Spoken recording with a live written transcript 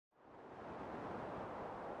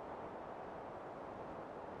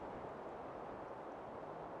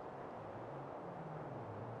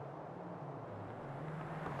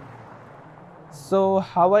So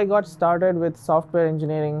how I got started with software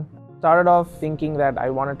engineering, started off thinking that I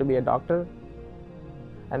wanted to be a doctor,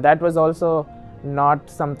 and that was also not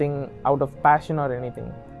something out of passion or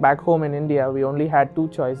anything. Back home in India, we only had two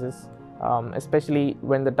choices, especially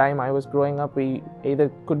when the time I was growing up, we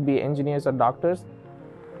either could be engineers or doctors.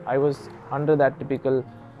 I was under that typical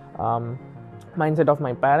mindset of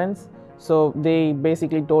my parents, so they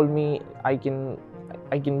basically told me I can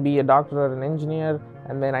be a doctor or an engineer,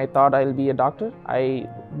 and then I thought I'll be a doctor. I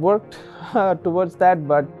worked towards that,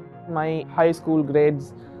 but my high school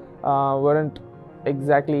grades weren't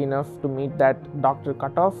exactly enough to meet that doctor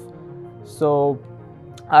cutoff. So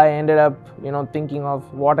I ended up, thinking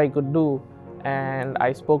of what I could do, and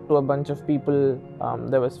I spoke to a bunch of people.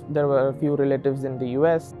 There were a few relatives in the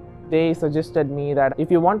US. They suggested me that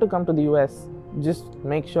if you want to come to the US, just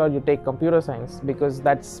make sure you take computer science, because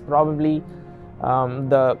that's probably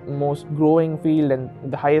the most growing field and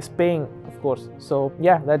the highest paying, of course. So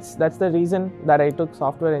yeah, that's the reason that I took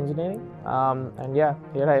software engineering, and yeah,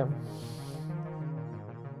 here I am.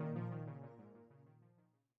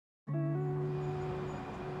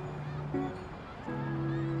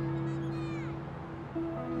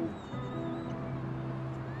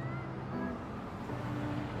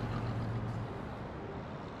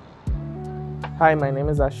 Hi, my name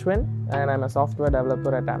is Ashwin, and I'm a software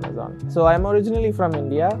developer at Amazon. So I'm originally from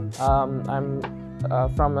India. I'm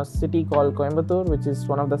from a city called Coimbatore, which is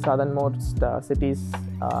one of the southernmost cities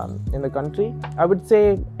in the country. I would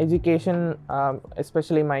say education,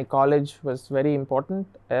 especially my college, was very important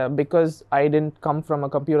because I didn't come from a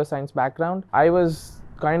computer science background. I was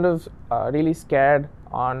kind of really scared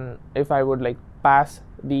on if I would pass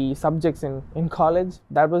the subjects in college.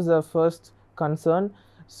 That was the first concern.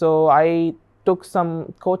 So I took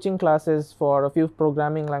some coaching classes for a few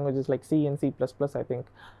programming languages like C and C++, I think,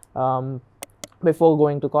 before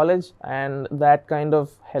going to college, and that kind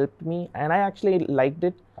of helped me, and I actually liked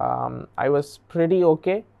it. I was pretty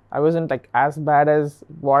okay. I wasn't as bad as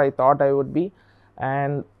what I thought I would be,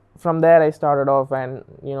 and from there I started off, and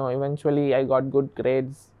eventually I got good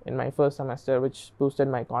grades in my first semester, which boosted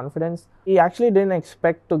my confidence. I actually didn't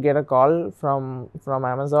expect to get a call from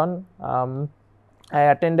Amazon. I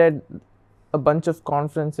attended a bunch of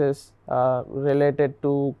conferences related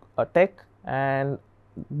to tech, and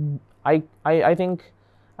I think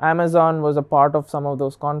Amazon was a part of some of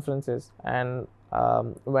those conferences, and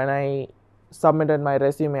when I submitted my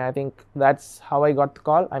resume, I think that's how I got the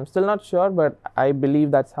call. I'm still not sure, but I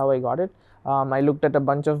believe that's how I got it. I looked at a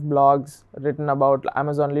bunch of blogs written about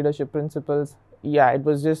Amazon leadership principles. Yeah, it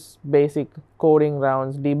was just basic coding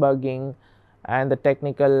rounds, debugging, and the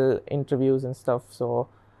technical interviews and stuff. So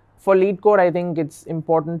for lead code, I think it's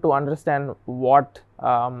important to understand what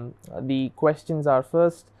the questions are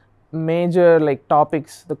first, major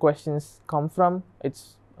topics the questions come from.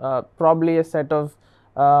 It's probably a set of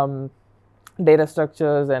data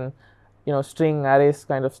structures and string arrays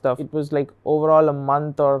kind of stuff. It was overall a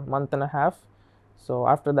month or month and a half. So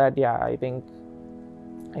after that, yeah, I think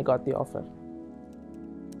I got the offer.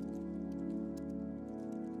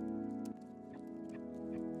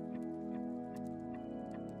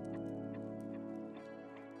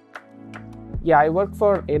 Yeah, I work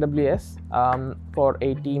for AWS for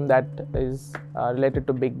a team that is related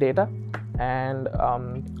to big data, and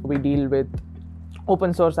we deal with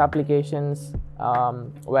open source applications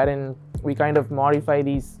wherein we kind of modify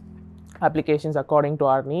these applications according to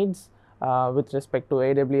our needs with respect to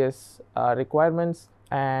AWS requirements.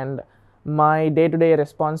 And my day-to-day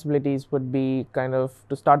responsibilities would be kind of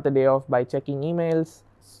to start the day off by checking emails,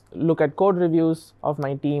 look at code reviews of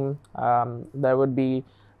my team. There would be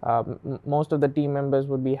most of the team members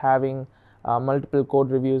would be having multiple code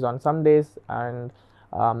reviews on some days, and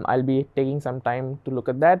I'll be taking some time to look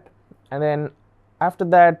at that. And then after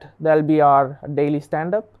that, there'll be our daily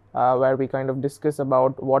stand-up where we kind of discuss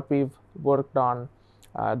about what we've worked on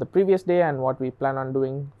the previous day and what we plan on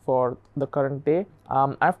doing for the current day.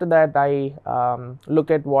 After that, I look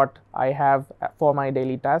at what I have for my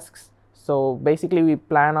daily tasks. So basically, we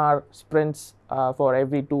plan our sprints for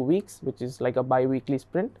every 2 weeks, which is like a bi-weekly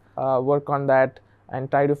sprint. Work on that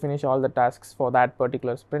and try to finish all the tasks for that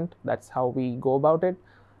particular sprint. That's how we go about it.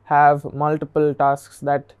 Have multiple tasks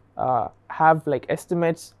that have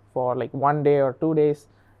estimates for 1 day or 2 days,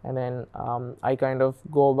 and then I kind of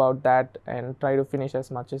go about that and try to finish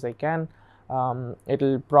as much as I can.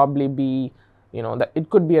 It'll probably be, that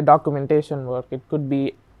it could be a documentation work, it could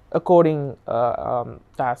be a coding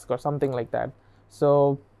task or something like that.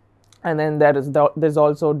 So, and then there's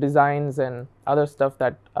also designs and other stuff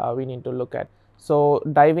that we need to look at. So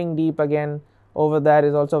diving deep again over there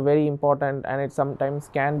is also very important, and it sometimes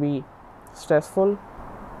can be stressful.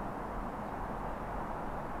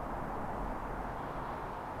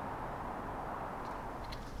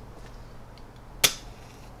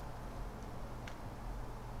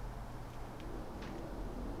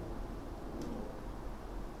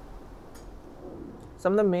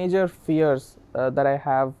 Some of the major fears that I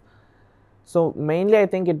have, so mainly I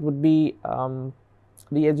think it would be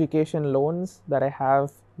the education loans that I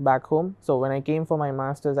have back home. So when I came for my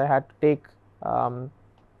master's, I had to take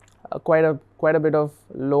quite a bit of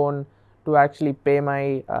loan to actually pay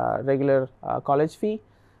my regular college fee.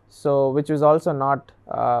 So which was also not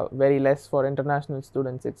very less for international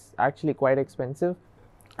students. It's actually quite expensive.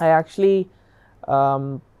 I actually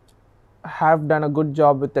have done a good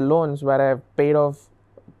job with the loans where I've paid off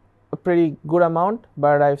a pretty good amount,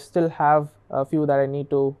 but I still have a few that I need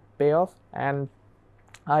to pay off, and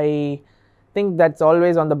I think that's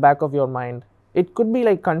always on the back of your mind. It could be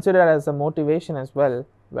like considered as a motivation as well,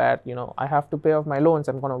 where I have to pay off my loans,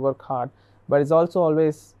 I'm going to work hard, but it's also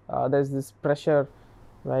always there's this pressure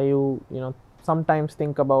where you sometimes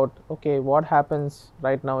think about, okay, what happens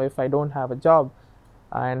right now if I don't have a job,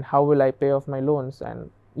 and how will I pay off my loans?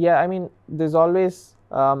 And yeah, I mean, there's always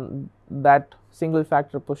that single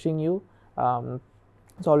factor pushing you.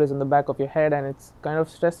 It's always in the back of your head, and it's kind of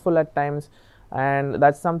stressful at times, and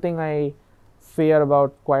that's something I fear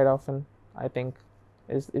about quite often, I think,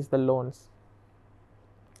 is the loans.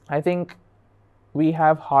 I think we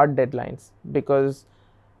have hard deadlines because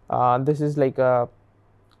this is like a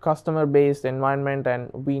customer based environment, and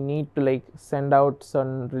we need to like send out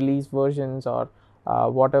some release versions or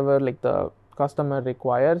whatever like the customer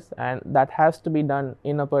requires, and that has to be done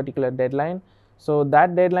in a particular deadline. So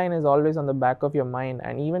that deadline is always on the back of your mind,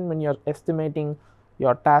 and even when you're estimating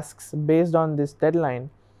your tasks based on this deadline,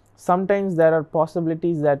 sometimes there are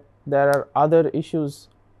possibilities that there are other issues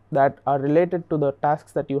that are related to the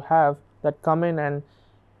tasks that you have that come in, and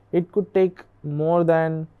it could take more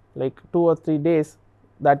than like 2 or 3 days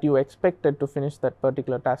that you expected to finish that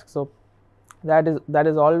particular task. So that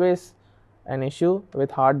is always an issue with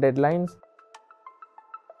hard deadlines.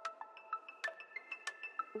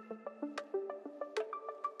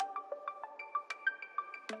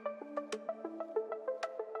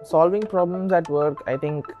 Solving problems at work, I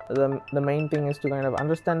think the main thing is to kind of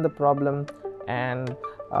understand the problem and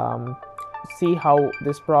see how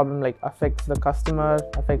this problem like affects the customer,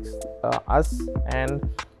 affects us, and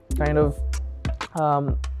kind of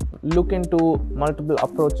look into multiple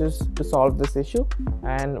approaches to solve this issue.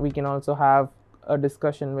 And we can also have a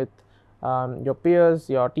discussion with your peers,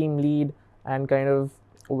 your team lead, and kind of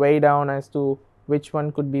weigh down as to which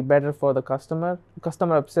one could be better for the customer.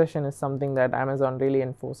 Customer obsession is something that Amazon really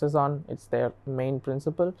enforces on. It's their main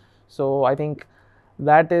principle. So I think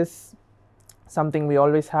that is something we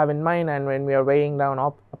always have in mind, and when we are weighing down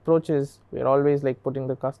approaches, we are always like putting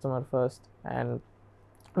the customer first, and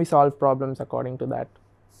we solve problems according to that.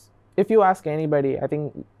 If you ask anybody, I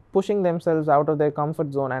think pushing themselves out of their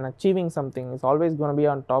comfort zone and achieving something is always going to be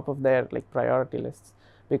on top of their like priority lists,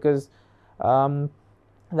 because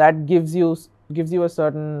that gives you a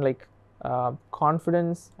certain like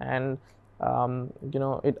confidence, and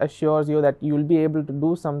it assures you that you will be able to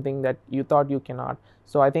do something that you thought you cannot.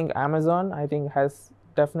 So I think Amazon has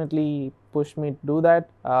definitely pushed me to do that.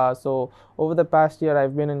 So over the past year,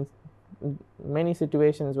 I've been in many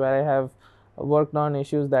situations where I have worked on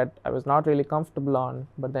issues that I was not really comfortable on,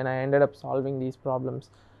 but then I ended up solving these problems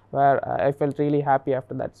where I felt really happy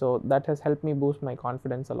after that. So that has helped me boost my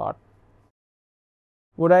confidence a lot.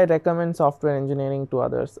 Would I recommend software engineering to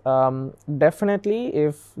others? Definitely,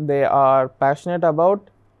 if they are passionate about,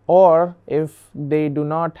 or if they do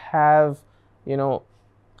not have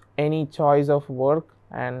any choice of work,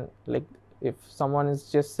 and like if someone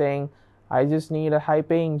is just saying, I just need a high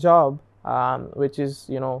paying job, which is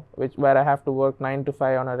where I have to work 9 to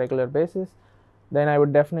 5 on a regular basis, then I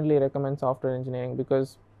would definitely recommend software engineering,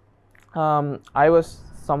 because I was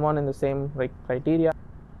someone in the same criteria.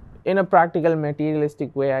 In a practical,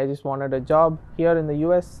 materialistic way, I just wanted a job here in the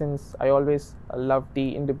US, since I always loved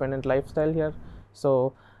the independent lifestyle here.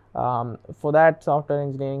 So for that, software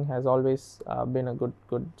engineering has always been a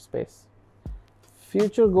good space.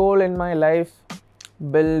 Future goal in my life: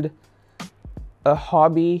 build a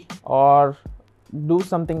hobby or do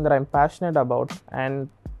something that I'm passionate about, and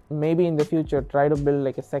maybe in the future try to build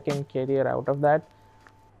like a second career out of that.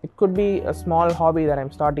 It could be a small hobby that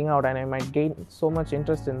I'm starting out, and I might gain so much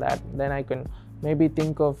interest in that, then I can maybe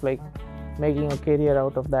think of like making a career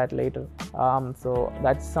out of that later. So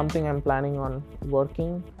that's something I'm planning on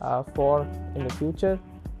working for in the future.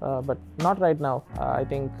 but not right now. I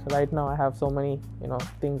think right now I have so many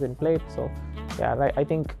things in plate. So yeah, I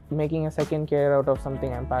think making a second career out of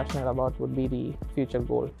something I'm passionate about would be the future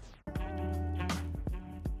goal.